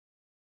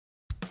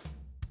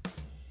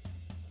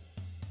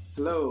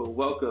Hello,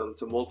 welcome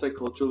to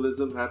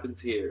Multiculturalism Happens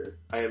Here.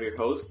 I am your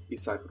host,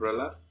 Isaac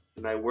Ruelas,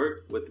 and I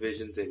work with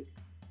Visions Inc.,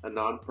 a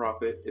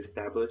nonprofit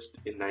established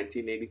in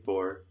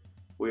 1984.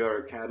 We are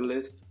a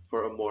catalyst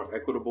for a more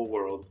equitable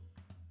world,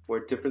 where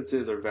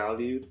differences are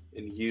valued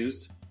and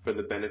used for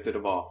the benefit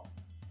of all.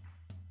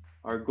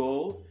 Our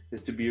goal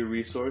is to be a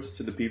resource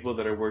to the people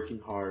that are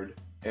working hard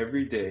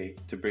every day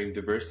to bring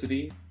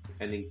diversity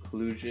and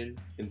inclusion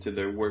into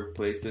their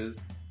workplaces,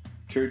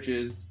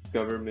 churches,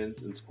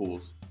 governments, and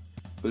schools.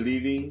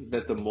 Believing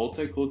that the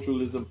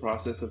multiculturalism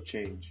process of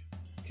change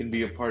can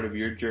be a part of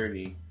your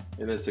journey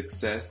in the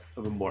success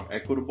of a more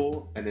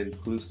equitable and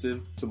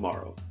inclusive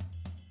tomorrow.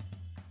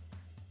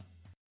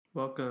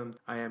 Welcome.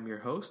 I am your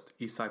host,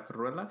 Isaac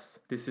Ruelas.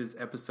 This is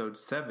episode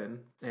 7,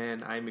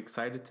 and I'm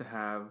excited to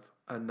have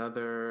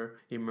another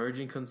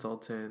emerging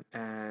consultant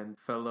and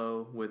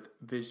fellow with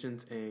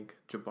Visions Inc.,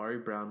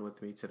 Jabari Brown,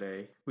 with me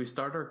today. We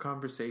start our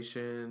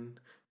conversation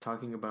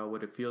talking about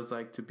what it feels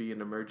like to be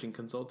an emerging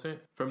consultant.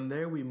 From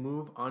there, we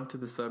move on to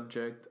the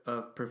subject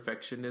of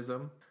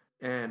perfectionism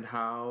and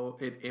how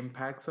it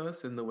impacts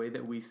us in the way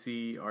that we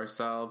see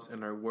ourselves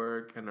and our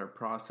work and our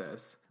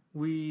process.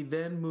 We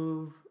then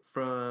move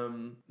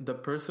from the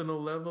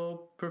personal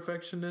level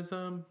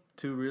perfectionism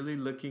to really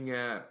looking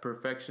at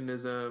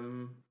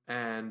perfectionism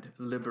and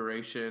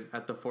liberation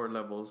at the 4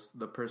 levels: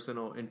 the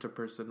personal,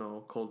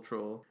 interpersonal,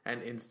 cultural,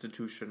 and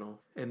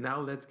institutional. And now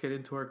let's get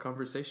into our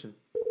conversation.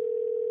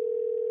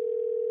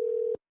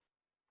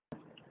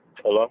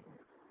 Hello?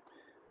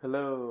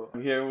 Hello,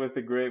 I'm here with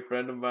a great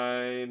friend of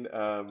mine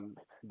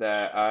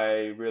that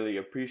I really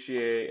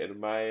appreciate,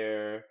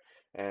 admire,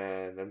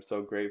 and I'm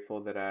so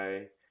grateful that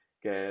I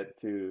get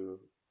to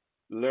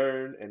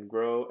learn and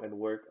grow and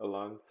work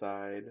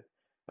alongside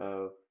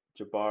of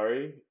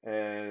Jabari.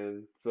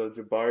 And so,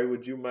 Jabari,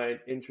 would you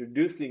mind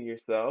introducing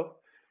yourself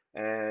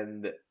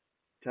and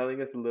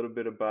telling us a little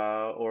bit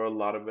about, or a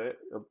lot of it,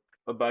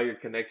 about your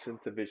connection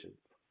to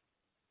Visions?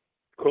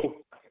 Cool.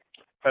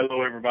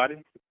 Hello,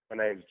 everybody. My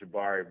name is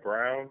Jabari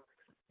Brown.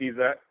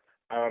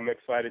 I'm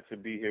excited to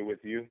be here with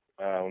you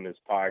on this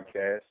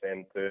podcast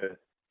and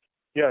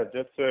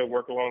just to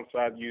work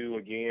alongside you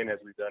again as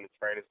we've done the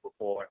trainings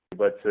before,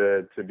 but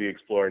to be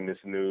exploring this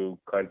new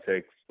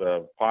context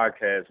of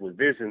podcast with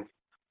Visions,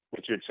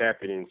 which you're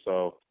championing.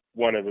 So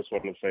I just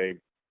want to say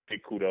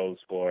big kudos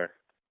for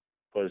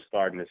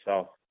starting this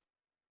off.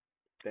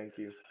 Thank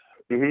you.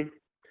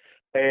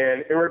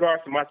 And in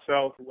regards to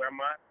myself, who am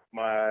I?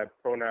 My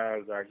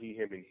pronouns are he,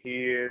 him, and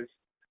his.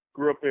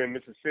 Grew up in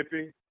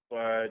Mississippi,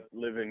 but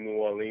live in New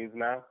Orleans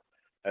now,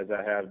 as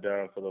I have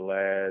done for the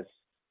last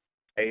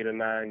 8 or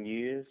 9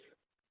 years.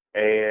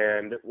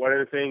 And one of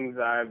the things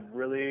I've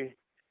really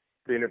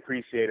been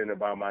appreciating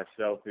about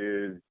myself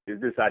is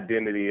this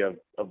identity of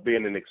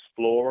being an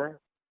explorer.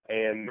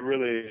 And it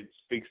really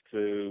speaks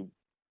to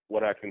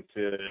what I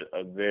consider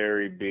a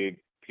very big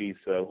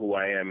piece of who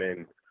I am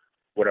and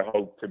what I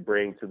hope to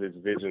bring to this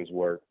Visions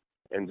work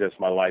and just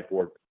my life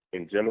work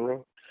in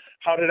general.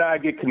 How did I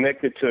get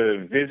connected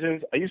to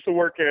Visions? I used to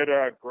work at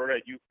Grow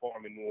That Youth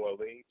Farm in New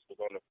Orleans, was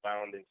on the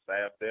founding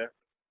staff there.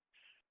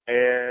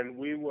 And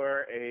we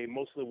were a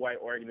mostly white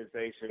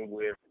organization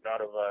with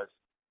none of us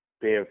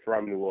being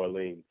from New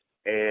Orleans.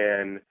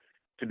 And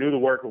to do the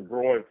work of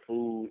growing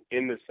food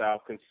in the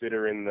South,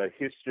 considering the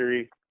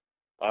history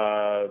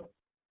of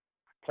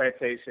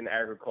plantation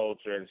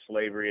agriculture and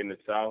slavery in the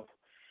South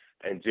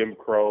and Jim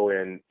Crow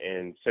and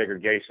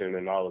segregation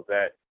and all of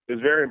that, it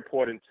was very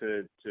important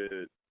to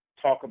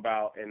talk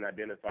about and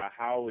identify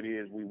how it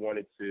is we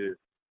wanted to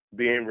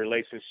be in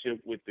relationship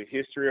with the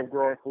history of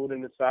growing food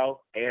in the South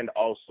and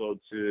also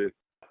to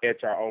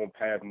etch our own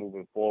path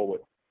moving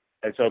forward.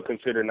 And so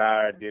considering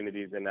our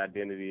identities and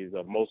identities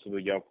of most of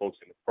the young folks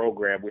in the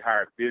program, we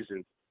hired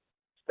Visions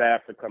staff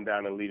to come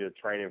down and lead a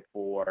training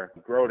for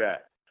Grow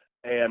That.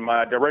 And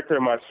my director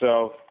and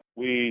myself,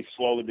 we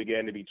slowly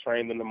began to be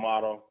trained in the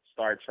model,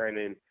 started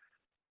training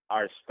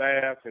our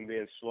staff, and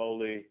then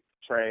slowly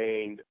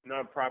trained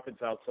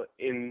nonprofits out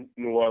in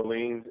New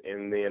Orleans,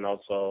 and then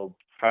also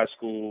high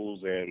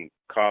schools and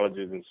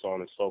colleges and so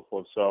on and so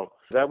forth. So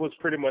that was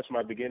pretty much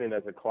my beginning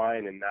as a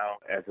client, and now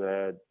as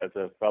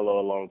a fellow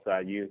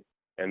alongside you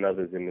and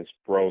others in this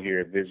role here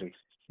at Visions.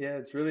 Yeah,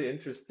 it's really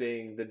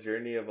interesting, the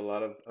journey of a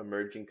lot of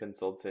emerging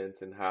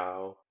consultants and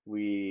how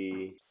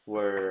we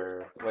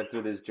went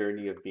through this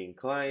journey of being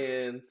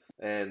clients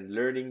and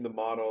learning the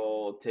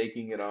model,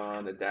 taking it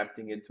on,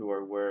 adapting it to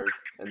our work,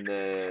 and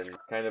then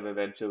kind of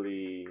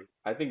eventually,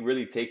 I think,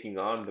 really taking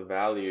on the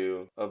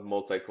value of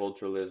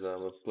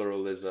multiculturalism, of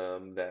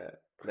pluralism that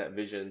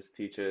Visions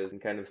teaches,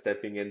 and kind of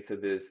stepping into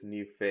this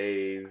new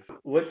phase.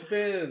 What's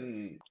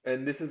been,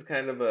 and this is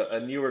kind of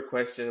a newer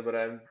question, but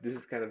this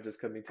is kind of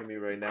just coming to me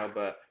right now,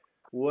 but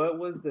what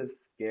was the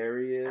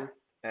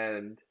scariest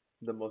and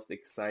the most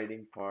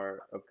exciting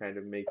part of kind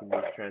of making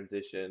this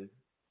transition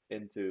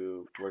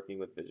into working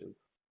with Visions?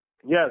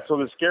 Yeah, so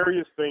the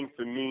scariest thing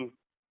to me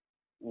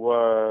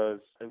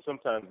was, and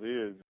sometimes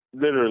is,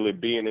 literally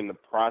being in the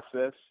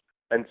process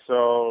And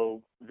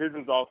so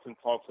Visions often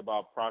talks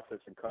about process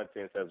and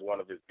content as one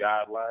of his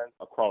guidelines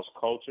across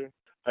culture.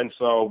 And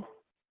so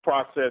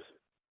process,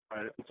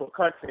 so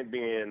content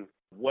being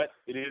what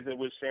it is that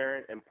we're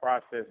sharing, and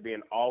process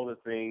being all the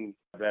things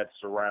that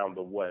surround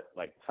the what,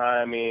 like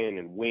timing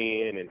and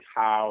when and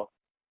how.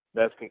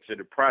 That's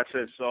considered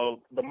process.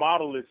 So the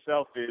model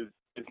itself is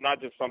it's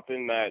not just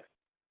something that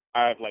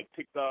I've like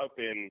picked up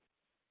and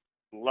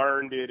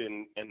learned it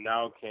and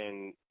now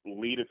can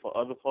lead it for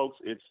other folks.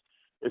 It's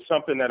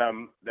something that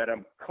I'm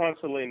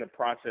constantly in the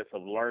process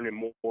of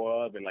learning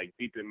more of and like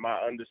deepening my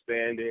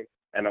understanding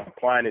and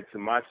applying it to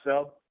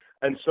myself.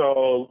 And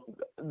so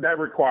that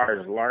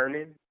requires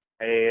learning,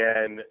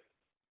 and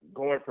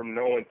going from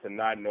knowing to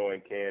not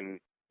knowing can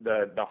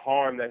the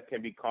harm that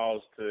can be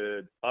caused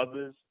to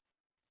others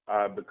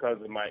because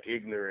of my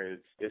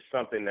ignorance is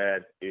something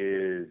that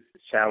is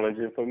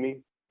challenging for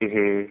me.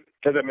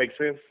 Does that make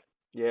sense?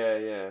 Yeah,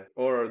 yeah.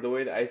 Or the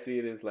way that I see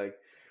it is like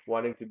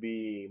wanting to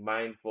be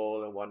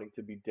mindful and wanting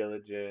to be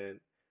diligent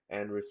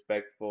and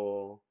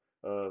respectful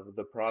of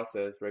the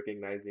process,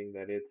 recognizing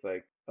that it's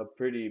like a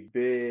pretty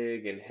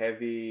big and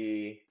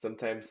heavy,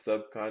 sometimes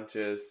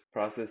subconscious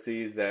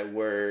processes that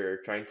we're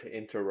trying to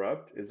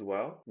interrupt as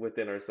well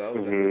within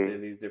ourselves and Mhm.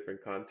 within these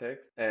different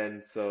contexts.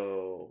 And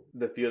so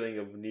the feeling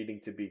of needing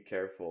to be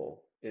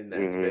careful in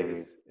that Mhm.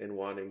 space and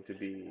wanting to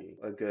be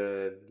a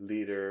good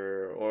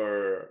leader,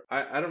 or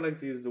I don't like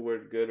to use the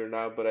word good or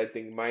not, but I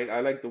think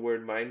I like the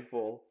word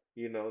mindful,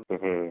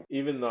 Mhm.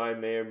 even though I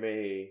may or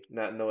may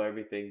not know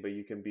everything, but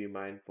you can be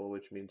mindful,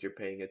 which means you're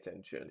paying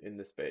attention in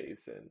the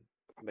space. And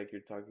like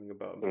you're talking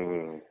about,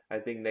 Mhm. I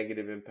think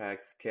negative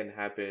impacts can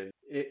happen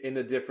in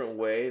a different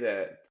way,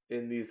 that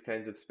in these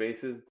kinds of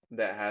spaces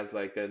that has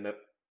like an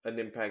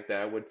impact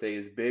that I would say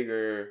is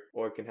bigger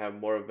or can have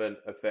more of an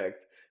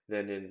effect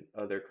than in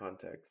other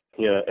contexts.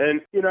 Yeah,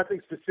 and I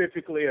think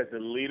specifically as a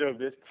leader of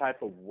this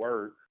type of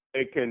work,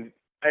 it can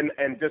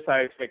and just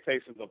our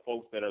expectations of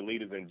folks that are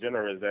leaders in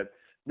general is that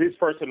this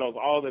person knows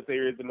all that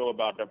there is to know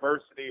about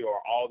diversity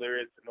or all there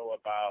is to know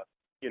about,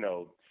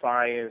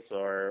 science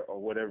or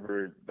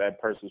whatever that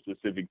person's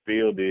specific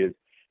field is.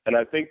 And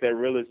I think that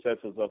really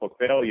sets us up for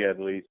failure, at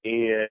least,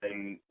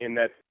 in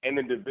that an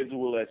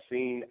individual is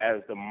seen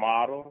as the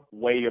model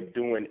way of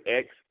doing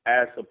X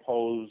as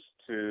opposed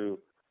to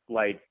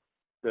like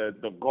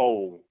the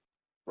goal,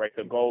 right?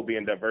 The goal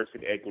being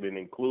diversity, equity, and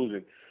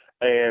inclusion.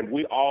 And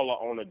we all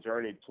are on a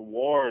journey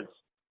towards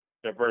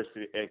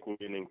diversity,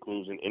 equity, and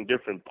inclusion in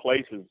different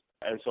places.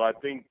 And so I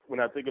think when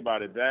I think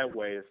about it that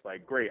way, it's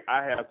like, great,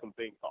 I have some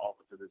things to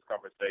offer to this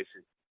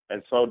conversation.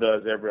 And so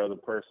does every other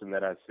person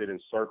that I sit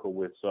in circle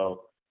with.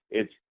 So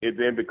it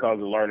then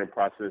becomes a learning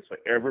process for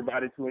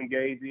everybody to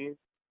engage in,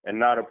 and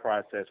not a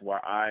process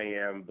where I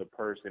am the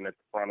person at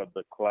the front of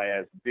the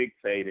class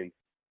dictating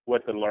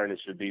what the learning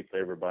should be for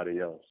everybody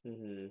else.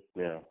 Mm-hmm.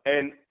 Yeah.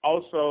 And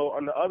also,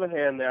 on the other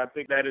hand, I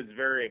think that is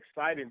very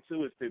exciting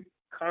too, is to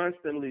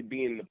constantly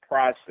be in the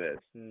process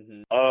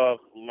Mm-hmm. of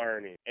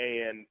learning.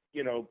 And,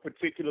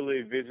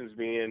 particularly Visions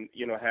being,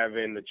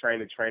 having the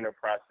trainer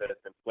process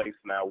in place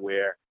now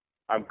where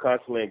I'm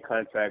constantly in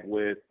contact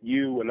with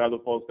you and other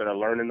folks that are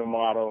learning the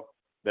model,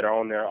 that are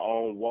on their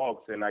own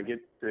walks. And I get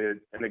to,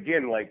 and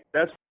again, like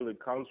that's where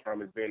it comes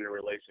from, is being in a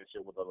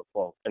relationship with other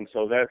folks. And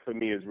so that for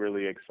me is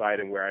really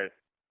exciting, where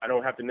I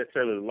don't have to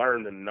necessarily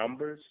learn the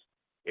numbers.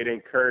 It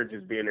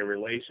encourages being in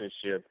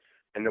relationship.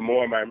 And the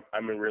more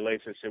I'm in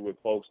relationship with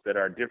folks that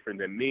are different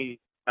than me,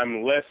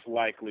 I'm less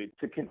likely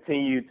to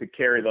continue to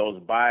carry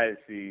those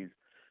biases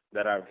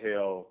that I've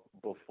held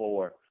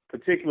before,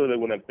 particularly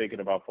when I'm thinking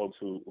about folks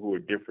who are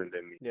different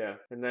than me. Yeah,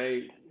 and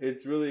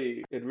it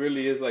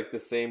really is like the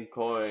same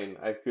coin.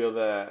 I feel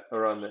that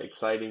around the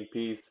exciting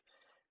piece,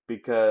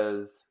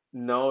 because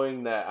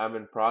knowing that I'm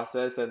in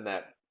process and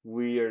that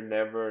we are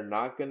never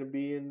not going to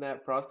be in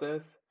that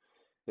process,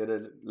 it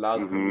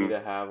allows for me Mhm. to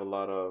have a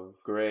lot of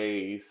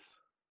grace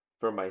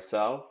for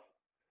myself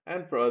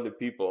and for other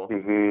people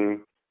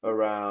Mhm.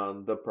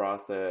 around the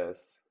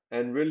process.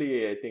 And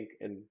really, I think,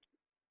 and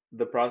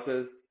the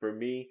process for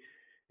me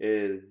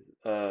is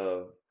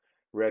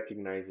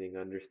recognizing,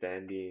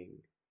 understanding,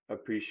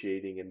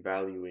 appreciating, and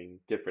valuing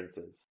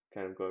differences.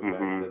 Kind of going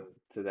back Mhm.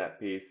 to that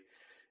piece,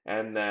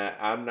 and that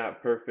I'm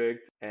not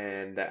perfect,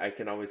 and that I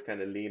can always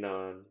kind of lean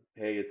on.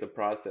 Hey, it's a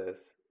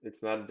process.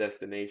 It's not a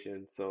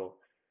destination. So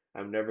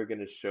I'm never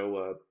gonna show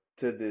up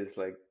to this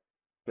like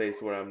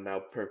place where I'm now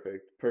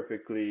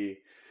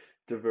perfectly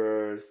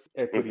diverse,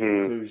 equity,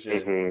 Mhm.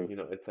 inclusion.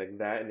 Mhm. It's like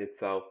that in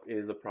itself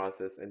is a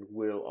process and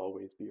will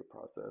always be a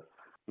process.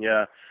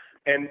 Yeah.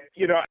 And,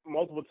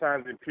 multiple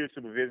times in peer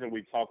supervision,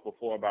 we talked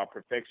before about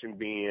perfection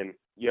being,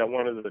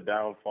 one of the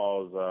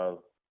downfalls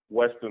of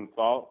Western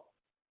thought,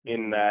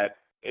 in Mm-hmm. that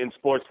in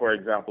sports, for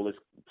example,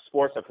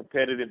 sports are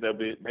competitive.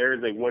 There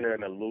is a winner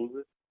and a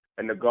loser.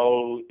 And the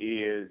goal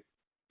is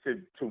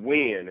to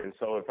win. And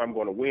so if I'm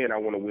going to win, I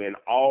want to win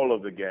all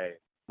of the game,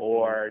 Mm-hmm.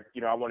 or,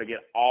 I want to get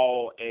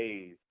all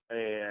A's.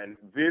 And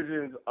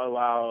Visions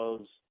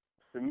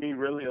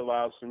really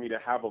allows for me to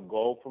have a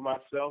goal for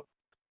myself,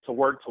 to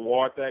work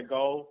toward that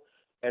goal,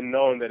 and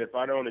knowing that if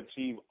I don't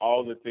achieve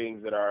all the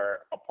things that are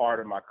a part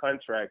of my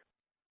contract,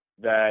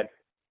 that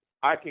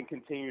I can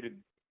continue to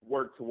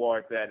work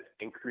towards that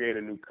and create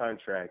a new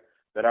contract.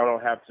 That I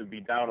don't have to be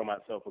down on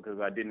myself because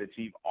I didn't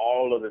achieve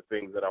all of the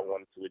things that I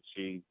wanted to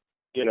achieve.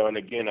 And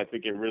again, I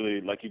think it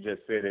really, like you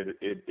just said,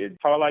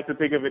 how I like to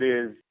think of it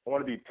is I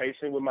want to be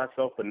patient with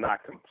myself, but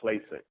not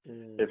complacent.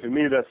 And for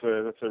me, that's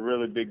a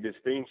really big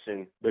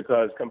distinction,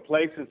 because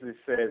complacency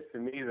says to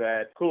me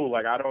that, cool,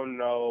 like I don't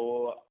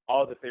know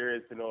all that there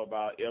is to know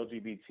about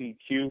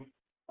LGBTQ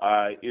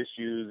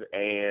issues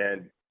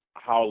and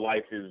how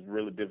life is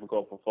really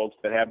difficult for folks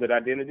that have that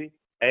identity.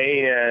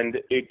 And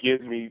it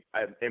gives me,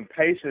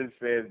 impatience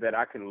says that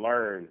I can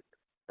learn,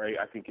 right?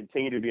 I can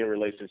continue to be in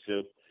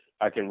relationships.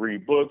 I can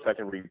read books, I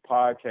can read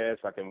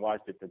podcasts, I can watch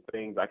different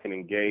things, I can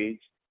engage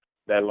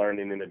that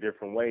learning in a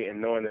different way,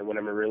 and knowing that when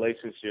I'm in a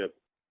relationship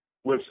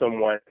with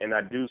someone and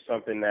I do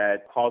something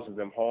that causes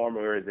them harm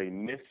or is a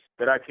miss,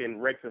 that I can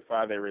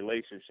rectify their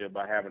relationship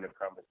by having a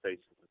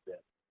conversation with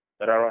them.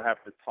 That I don't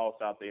have to toss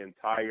out the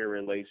entire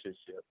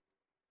relationship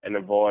and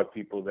avoid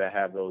people that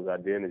have those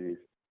identities.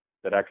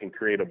 That I can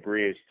create a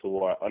bridge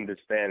toward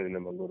understanding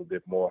them a little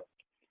bit more.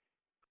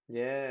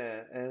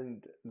 Yeah,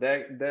 and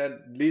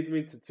that leads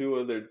me to two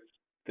other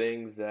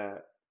things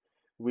that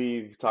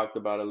we've talked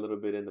about a little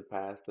bit in the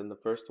past. And the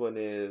first one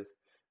is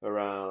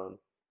around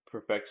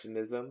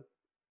perfectionism,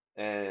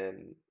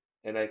 and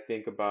I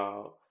think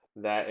about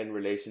that in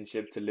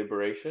relationship to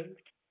liberation,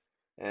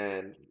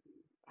 and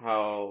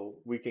how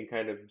we can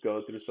kind of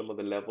go through some of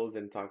the levels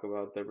and talk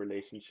about the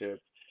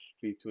relationship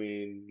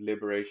between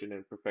liberation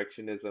and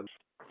perfectionism.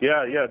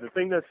 Yeah. The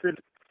thing that's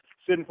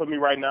sitting for me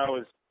right now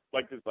is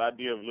like this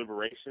idea of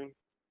liberation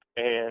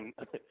and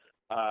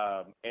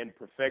and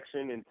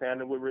perfection in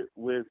tandem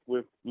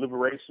with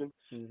liberation,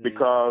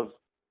 because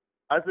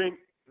I think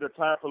the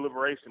time for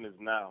liberation is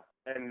now.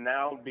 And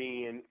now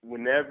being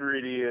whenever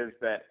it is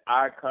that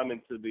I come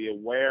into the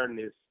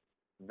awareness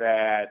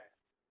that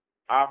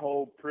I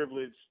hold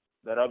privilege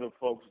that other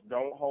folks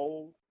don't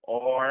hold,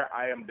 or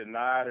I am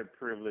denied a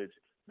privilege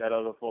that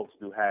other folks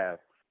do have.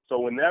 So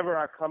whenever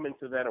I come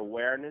into that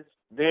awareness,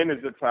 then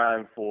is the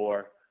time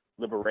for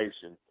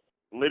liberation.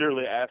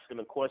 Literally asking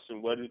the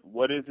question, what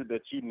is it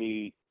that you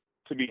need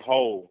to be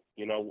whole?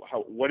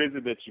 What is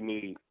it that you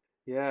need?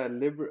 Yeah,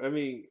 I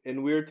mean,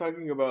 and we were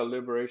talking about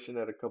liberation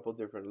at a couple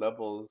different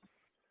levels.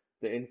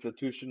 The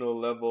institutional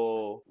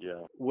level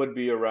Yeah. would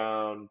be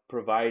around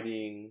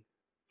providing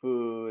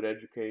food,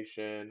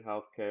 education,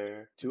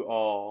 healthcare to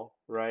all,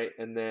 right?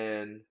 And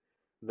then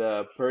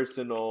the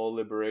personal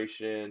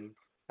liberation,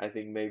 I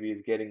think maybe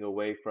is getting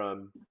away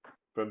from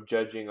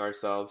judging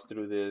ourselves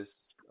through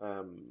this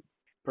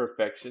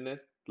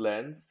perfectionist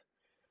lens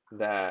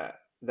that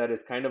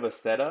is kind of a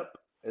setup,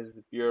 as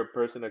if you're a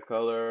person of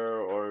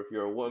color or if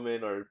you're a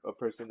woman or a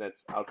person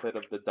that's outside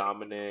of the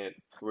dominant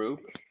group,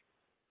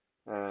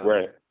 um,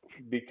 Right.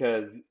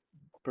 because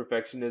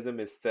perfectionism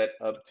is set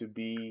up to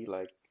be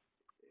like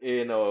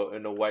in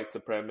a white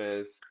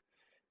supremacist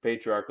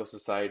patriarchal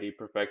society.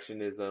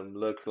 Perfectionism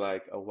looks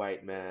like a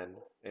white man,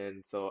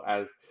 and so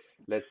as,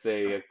 let's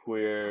say, a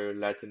queer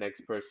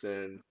Latinx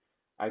person,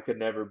 I could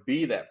never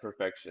be that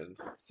perfection.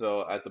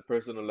 So at the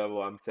personal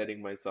level, I'm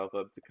setting myself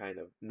up to kind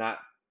of not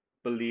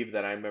believe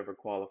that I'm ever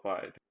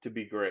qualified to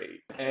be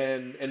great.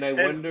 And I And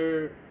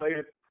wonder, say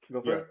it.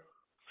 go for Yeah. it.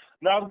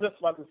 No, I was just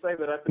about to say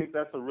that I think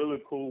that's a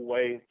really cool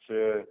way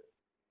to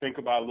think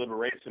about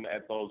liberation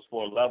at those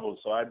four levels.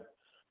 So I'd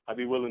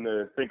be willing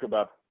to think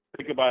about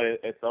it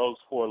at those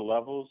four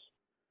levels.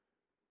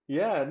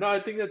 Yeah, no, I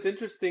think that's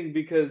interesting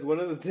because one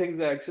of the things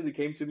that actually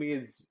came to me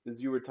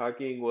as you were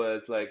talking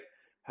was like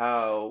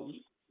how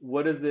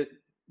what does it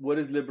what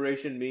does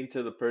liberation mean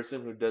to the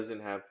person who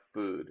doesn't have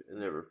food in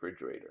their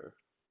refrigerator?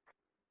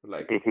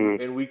 Like, Hmm.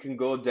 and we can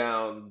go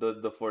down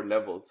the four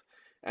levels.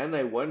 And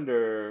I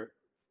wonder,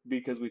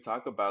 because we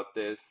talk about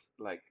this,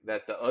 like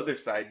that the other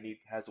side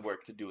has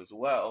work to do as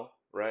well,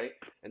 right?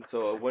 And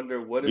so I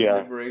wonder, what does Yeah.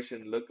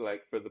 liberation look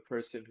like for the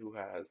person who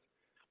has,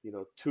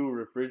 two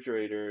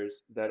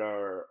refrigerators that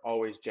are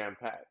always jam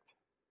packed,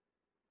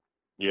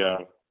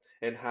 Yeah.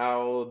 and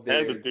how And the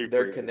they're deep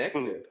they're freezers.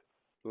 connected.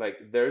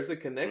 Like there's a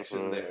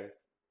connection Hmm. there,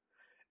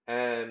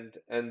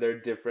 and they're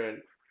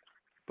different.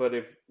 But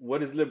if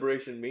what does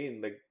liberation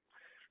mean? Like,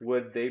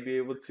 would they be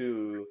able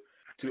to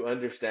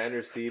understand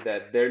or see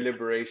that their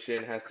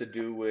liberation has to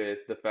do with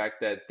the fact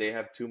that they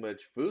have too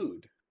much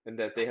food and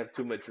that they have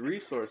too much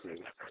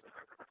resources,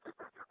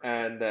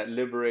 and that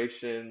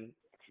liberation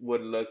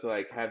would look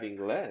like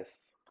having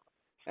less?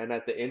 And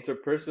at the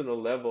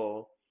interpersonal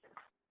level,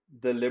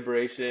 the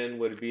liberation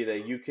would be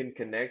that you can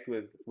connect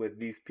with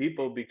these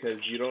people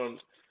because you don't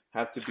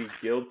have to be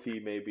guilty,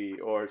 maybe,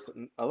 or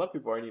a lot of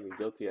people aren't even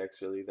guilty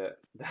actually, that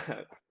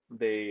that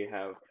they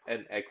have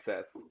an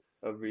excess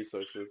of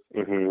resources.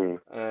 Hmm.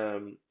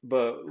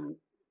 But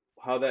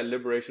how that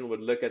liberation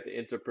would look at the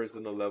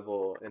interpersonal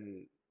level,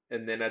 and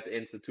then at the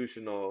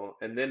institutional,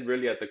 and then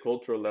really at the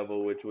cultural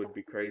level, which would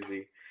be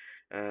crazy,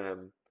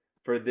 um,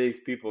 for these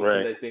people,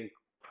 because Right. I think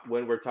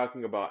when we're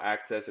talking about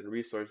access and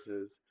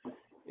resources,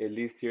 at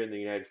least here in the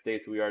United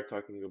States, we are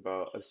talking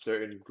about a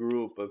certain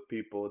group of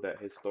people that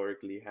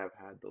historically have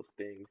had those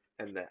things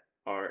and that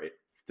are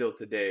still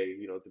today,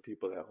 the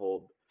people that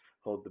hold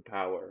the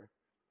power.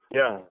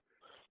 Yeah.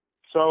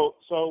 So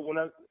when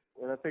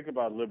I think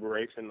about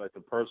liberation at the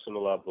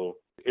personal level,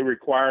 it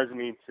requires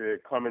me to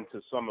come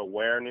into some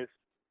awareness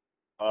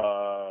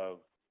of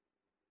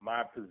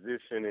my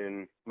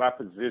position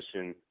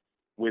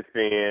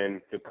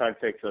within the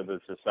context of the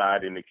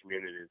society and the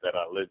communities that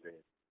I live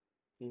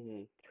in.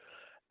 Hmm.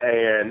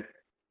 And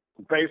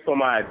based on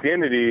my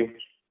identity,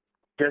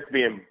 just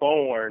being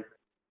born,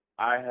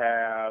 I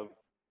have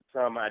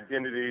some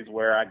identities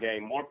where I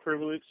gain more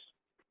privilege,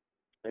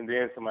 and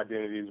then some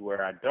identities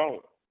where I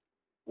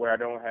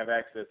don't have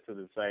access to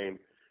the same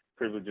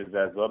privileges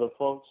as other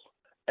folks.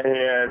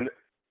 And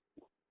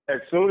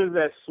as soon as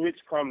that switch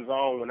comes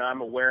on, when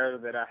I'm aware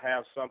that I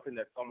have something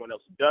that someone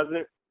else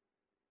doesn't,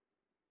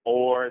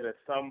 or that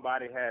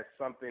somebody has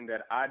something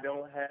that I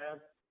don't have,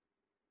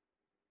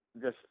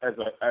 just as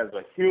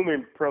a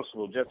human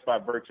principle, just by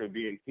virtue of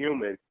being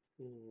human,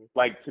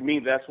 like to me,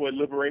 that's what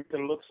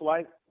liberation looks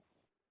like.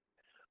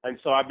 And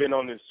so I've been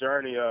on this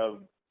journey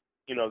of,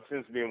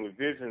 since being with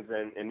Visions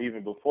and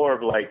even before,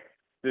 of like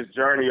this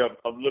journey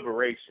of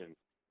liberation,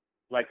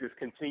 like this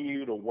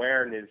continued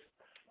awareness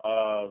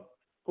of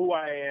who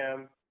I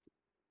am,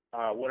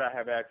 what I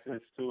have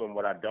access to, and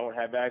what I don't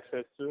have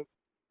access to.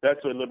 That's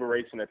what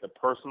liberation at the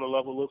personal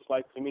level looks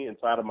like to me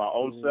inside of my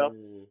own self.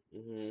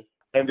 Mm-hmm.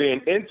 And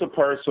then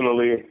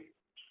interpersonally,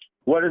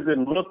 what does it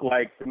look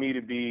like for me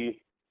to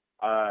be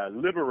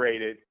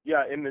liberated?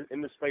 Yeah, in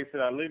the space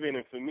that I live in.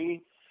 And for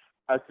me,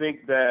 I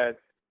think that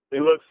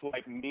it looks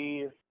like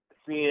me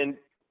seeing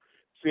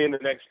the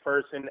next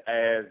person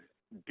as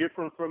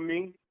different from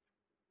me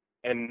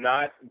and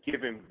not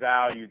giving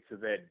value to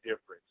that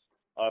difference,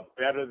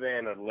 better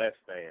than or less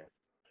than.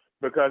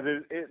 Because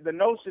the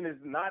notion is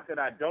not that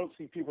I don't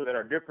see people that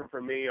are different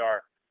from me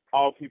or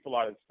all people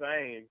are the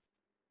same.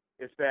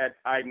 It's that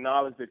I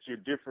acknowledge that you're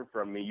different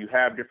from me. You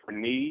have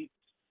different needs,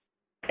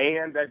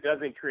 and that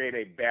doesn't create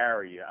a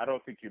barrier. I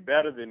don't think you're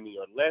better than me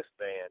or less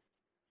than.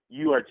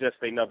 You are just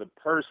another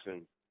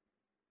person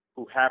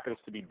who happens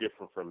to be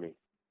different from me.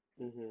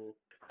 Mm-hmm.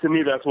 To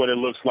me, that's what it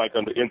looks like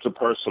on the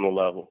interpersonal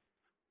level.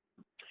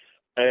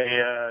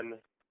 And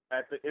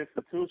at the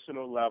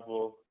institutional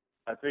level,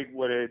 I think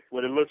what it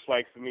looks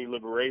like for me,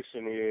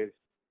 liberation is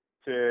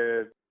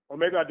or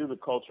maybe I'll do the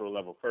cultural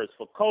level first.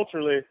 For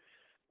culturally,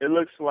 it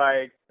looks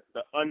like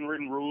the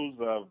unwritten rules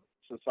of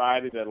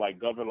society that like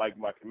govern like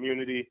my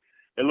community.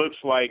 It looks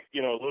like,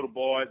 little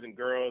boys and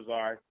girls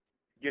are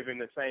given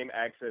the same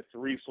access to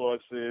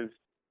resources,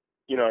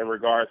 in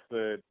regards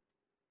to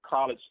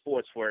college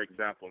sports, for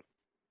example.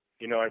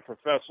 In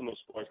professional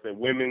sports, that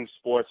women's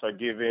sports are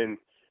given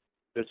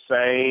the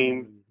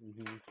same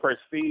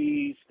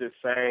prestige, the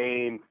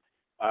same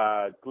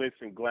glitz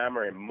and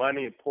glamour and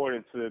money poured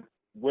into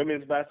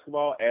women's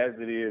basketball as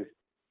it is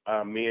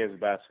men's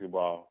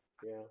basketball.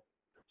 Yeah.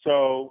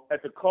 So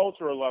at the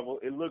cultural level,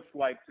 it looks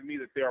like to me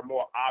that there are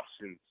more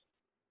options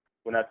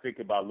when I think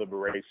about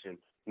liberation.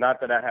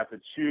 Not that I have to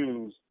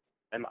choose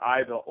an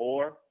either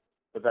or,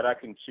 but that I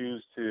can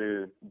choose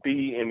to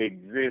be and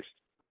exist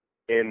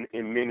in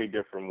many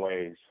different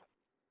ways.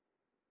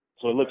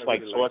 So it looks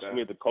like so to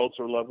me at the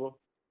cultural level.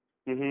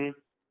 And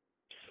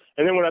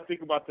then when I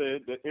think about the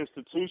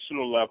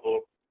institutional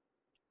level,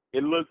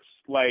 it looks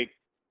like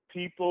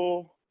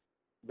people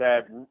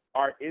that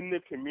are in the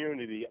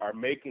community are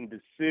making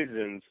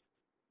decisions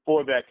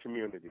for that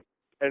community.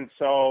 And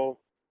so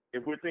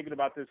if we're thinking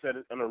about this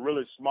on a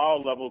really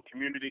small level,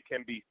 community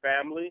can be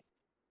family,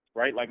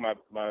 right? Like my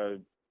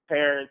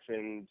parents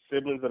and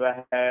siblings that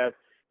I have.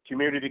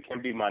 Community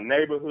can be my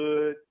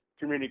neighborhood.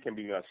 Community can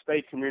be my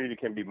state. Community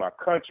can be my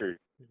country.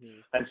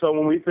 And so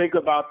when we think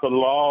about the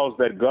laws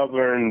that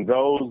govern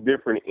those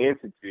different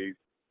entities,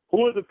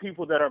 who are the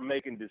people that are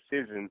making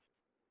decisions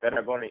that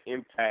are going to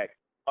impact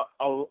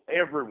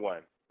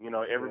everyone,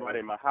 everybody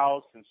in my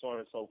house and so on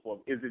and so forth?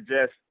 Is it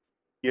just,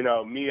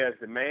 me as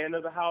the man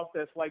of the house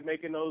that's like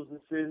making those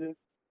decisions?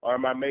 Or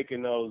am I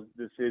making those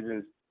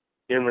decisions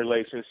in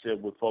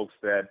relationship with folks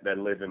that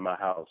live in my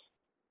house?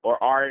 Or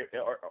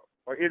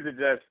is it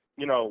just,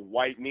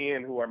 white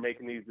men who are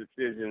making these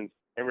decisions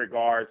in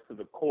regards to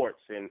the courts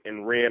and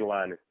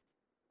redlining?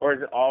 Or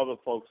is it all the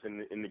folks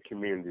in the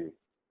community?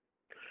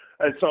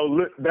 And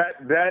so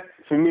that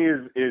for me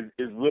is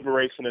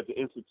liberation at the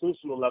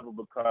institutional level,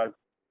 because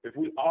if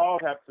we all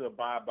have to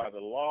abide by the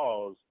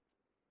laws,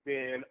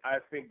 then I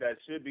think that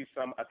should be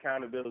some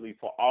accountability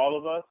for all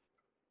of us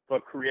for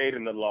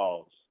creating the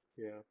laws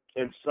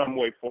in some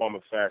way, form,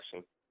 or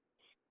fashion.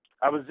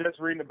 I was just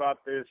reading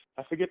about this,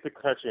 I forget the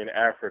country in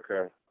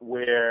Africa,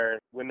 where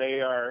when they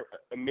are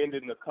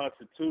amending the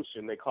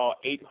Constitution, they call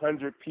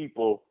 800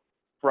 people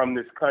from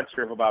this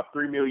country of about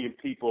 3 million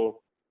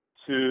people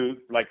to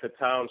like the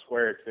town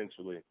square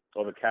essentially,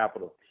 or the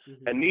capital.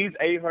 And these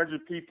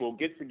 800 people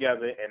get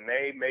together and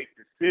they make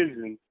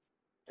decisions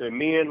to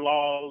amend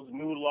laws,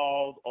 new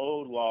laws,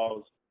 old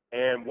laws.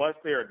 And once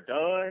they're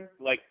done,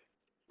 like,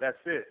 that's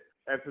it.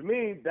 And for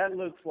me, that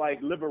looks like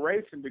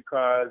liberation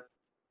because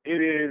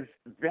it is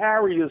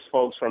various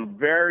folks from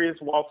various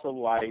walks of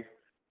life,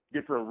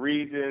 different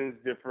regions,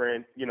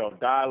 different,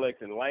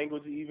 dialects and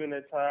language even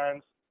at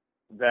times,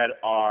 that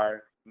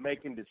are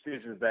making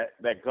decisions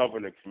that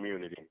govern the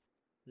community,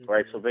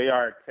 right? So they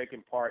are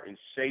taking part in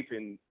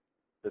shaping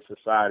the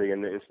society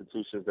and the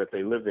institutions that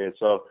they live in.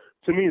 So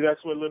to me, that's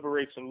what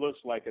liberation looks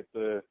like at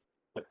the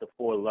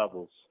four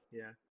levels.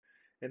 Yeah.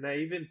 And I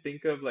even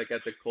think of like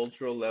at the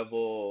cultural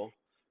level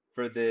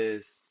for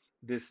this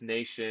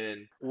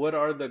nation, what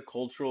are the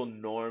cultural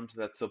norms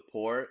that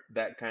support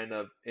that kind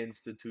of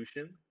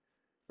institution,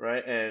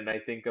 right? And I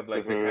think of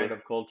like the Mhm. kind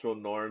of cultural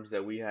norms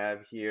that we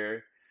have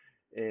here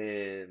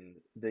in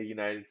the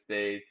United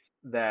States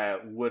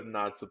that would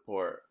not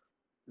support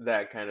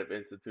that kind of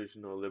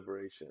institutional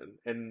liberation.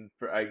 And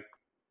I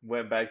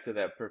went back to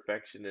that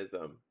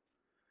perfectionism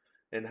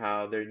and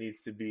how there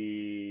needs to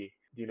be,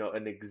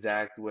 an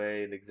exact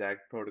way, an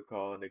exact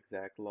protocol, an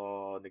exact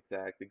law, an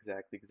exact,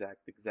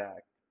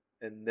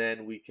 and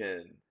then we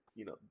can,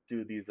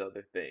 do these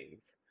other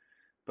things.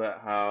 But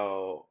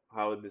how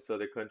in this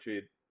other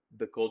country,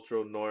 the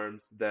cultural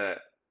norms that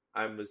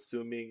I'm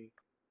assuming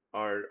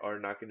are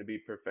not going to be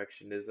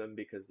perfectionism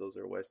because those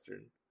are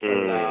Western,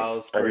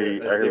 allows I for hear, a I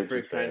hear what you're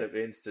different kind saying. of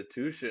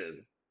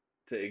institution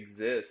to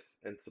exist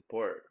and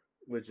support,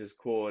 which is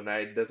cool.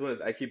 And that's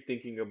what I keep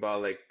thinking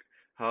about, like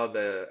how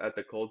at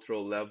the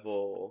cultural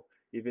level,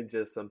 even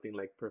just something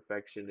like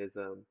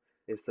perfectionism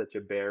is such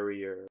a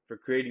barrier for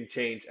creating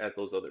change at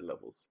those other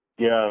levels.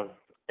 Yeah,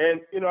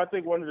 and I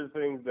think one of the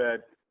things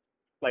that,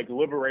 like,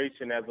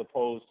 liberation as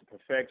opposed to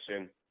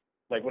perfection,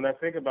 like when I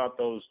think about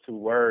those two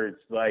words,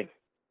 like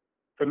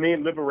for me,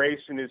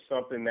 liberation is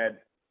something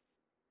that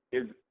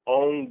is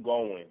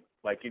ongoing.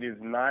 Like it is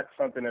not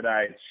something that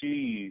I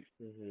achieve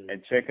Hmm.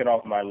 and check it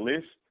off my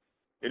list.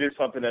 It is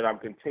something that I'm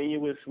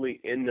continuously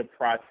in the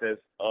process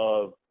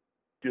of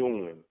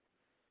doing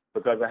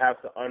because I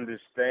have to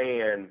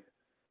understand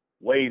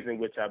ways in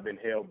which I've been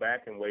held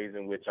back and ways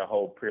in which I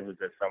hold privilege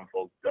that some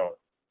folks don't.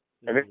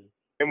 And Hmm.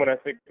 then when I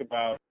think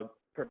about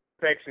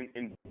perfection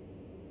in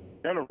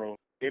general,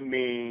 it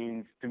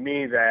means to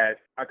me that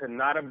I could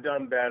not have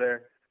done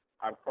better.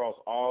 I've crossed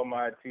all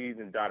my T's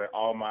and dotted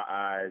all my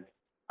I's.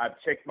 I've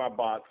checked my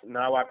box.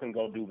 Now I can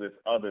go do this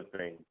other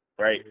thing,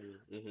 right?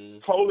 Hmm. Hmm.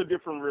 Totally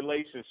different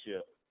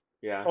relationship.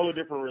 Yeah. Totally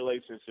different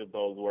relationship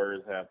those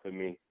words have for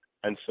me.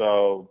 And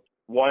so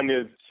one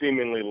is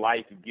seemingly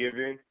life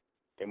giving,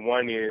 and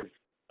one is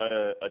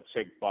a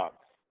check box.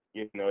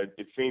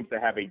 It seems to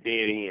have a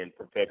dead end,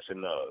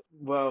 perfection of.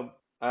 Well,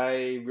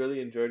 I really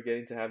enjoyed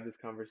getting to have this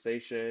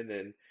conversation,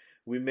 and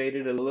we made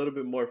it a little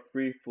bit more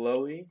free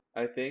flowy,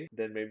 I think,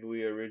 than maybe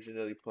we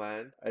originally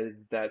planned.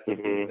 Is that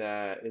something Hmm.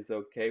 that is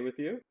okay with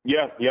you?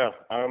 Yeah.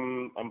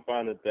 I'm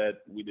fine with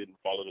that. We didn't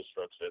follow the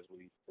structure as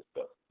we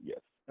discussed. Yes.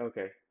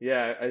 Okay.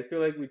 Yeah, I feel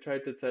like we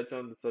tried to touch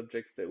on the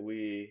subjects that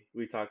we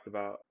talked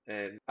about,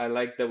 and I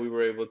like that we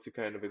were able to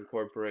kind of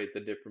incorporate the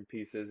different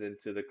pieces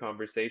into the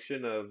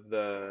conversation of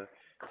the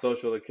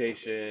social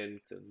location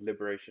and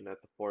liberation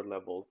at the four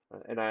levels.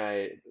 And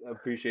I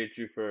appreciate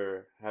you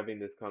for having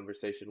this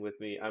conversation with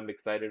me. I'm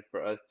excited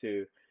for us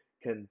to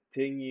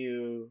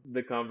continue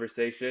the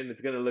conversation. It's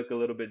going to look a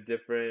little bit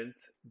different,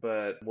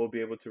 but we'll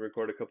be able to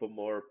record a couple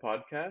more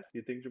podcasts.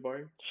 You think,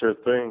 Jabari? Sure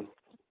thing.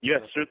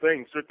 Yes,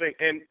 Okay. sure thing.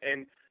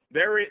 And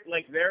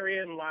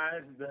therein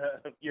lies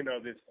the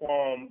this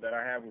qualm that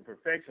I have with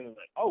perfection. It's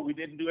like, oh, we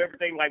didn't do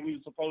everything like we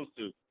were supposed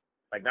to.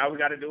 Like now we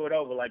got to do it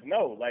over. Like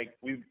no,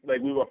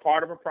 we were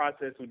part of a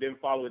process. We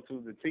didn't follow it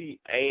to the T,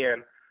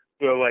 and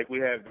feel like we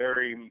had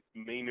very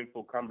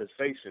meaningful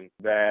conversations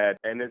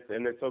and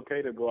it's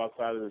okay to go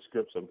outside of the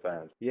script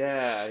sometimes.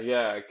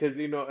 Yeah, because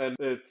and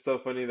it's so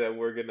funny that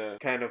we're gonna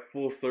kind of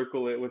full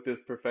circle it with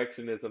this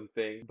perfectionism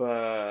thing,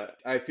 but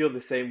I feel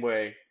the same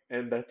way,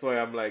 and that's why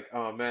I'm like,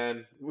 oh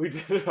man, we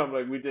did. I'm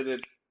like, we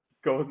didn't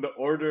go in the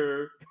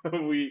order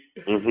we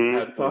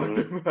had talked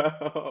Mhm.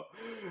 about,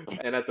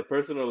 and at the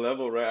personal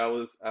level,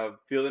 right? I'm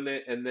feeling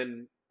it, and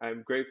then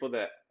I'm grateful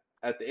that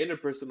at the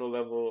interpersonal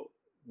level,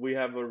 we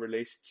have a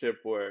relationship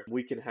where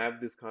we can have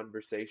this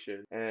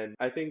conversation. And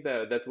I think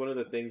that that's one of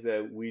the things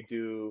that we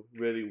do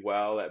really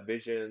well at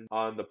Vision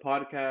on the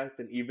podcast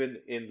and even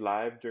in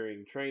live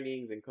during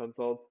trainings and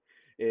consults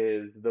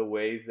is the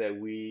ways that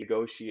we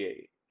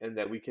negotiate and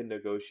that we can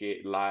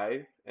negotiate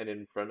live and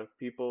in front of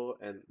people.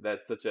 And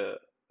that's such a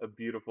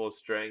beautiful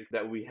strength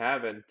that we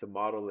have, and to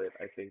model it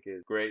I think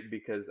is great,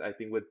 because I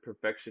think with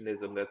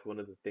perfectionism that's one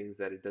of the things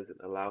that it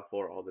doesn't allow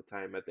for all the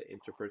time at the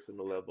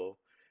interpersonal level,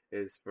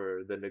 is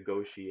for the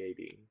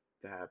negotiating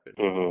to happen.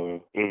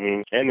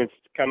 And it's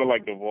kind of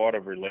like the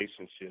water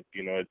relationship.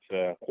 It's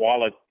a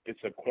quality.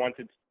 It's a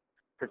quantity.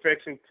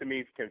 Perfection to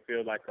me can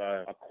feel like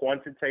a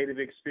quantitative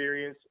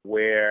experience,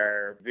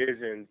 where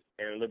vision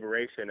and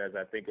liberation, as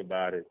I think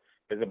about it,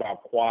 is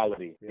about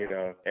quality.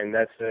 Yeah. And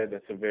that's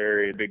a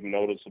very big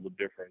noticeable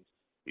difference,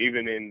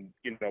 even in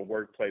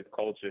workplace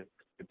culture.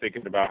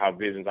 thinking about how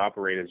Visions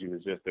operate, as you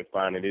was just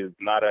defined. It is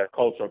not a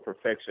culture of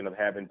perfection of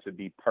having to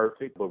be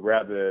perfect, but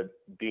rather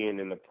being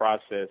in the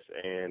process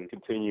and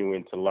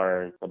continuing to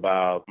learn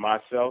about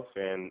myself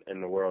and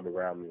the world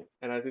around me.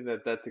 And I think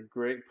that that's a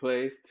great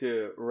place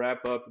to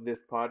wrap up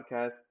this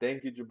podcast.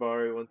 Thank you,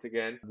 Jabari, once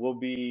again. We'll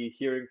be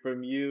hearing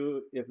from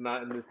you, if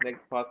not in this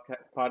next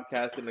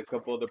podcast, in a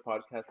couple other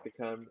podcasts to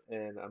come.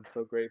 And I'm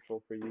so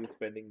grateful for you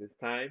spending this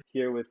time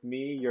here with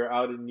me. You're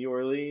out in New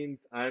Orleans.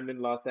 I'm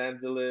in Los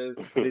Angeles.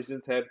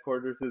 Visions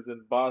headquarters is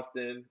in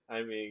Boston.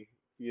 I mean,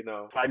 you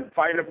know,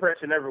 fighting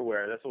oppression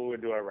everywhere. That's what we're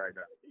doing right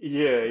now.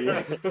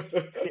 Yeah.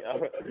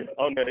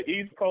 On the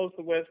East Coast,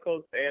 the West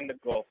Coast, and the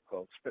Gulf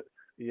Coast.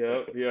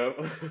 Yep.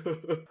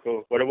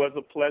 Cool. But it was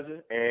a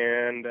pleasure,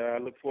 and I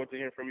look forward to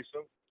hearing from you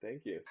soon.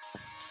 Thank you.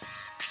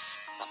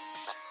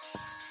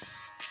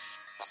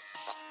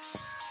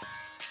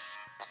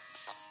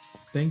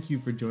 Thank you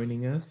for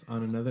joining us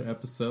on another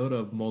episode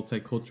of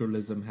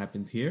Multiculturalism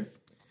Happens Here.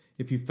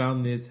 If you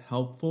found this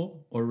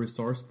helpful or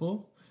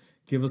resourceful,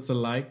 give us a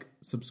like,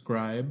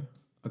 subscribe,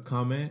 a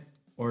comment,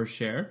 or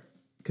share.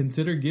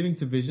 Consider giving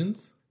to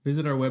Visions.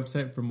 Visit our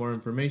website for more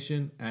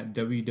information at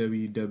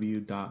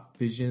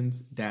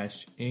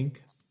www.visions-inc,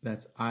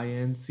 that's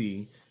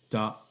inc.org,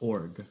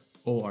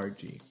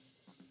 O-R-G.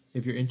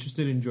 If you're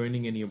interested in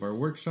joining any of our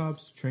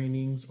workshops,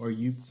 trainings, or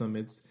youth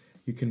summits,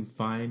 you can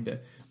find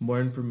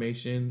more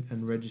information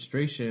and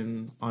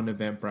registration on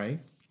Eventbrite.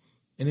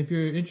 And if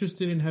you're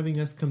interested in having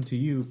us come to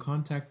you,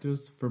 contact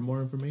us for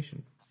more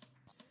information.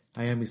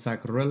 I am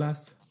Isaac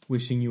Ruelas,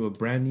 wishing you a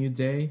brand new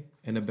day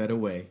and a better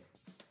way.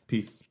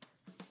 Peace.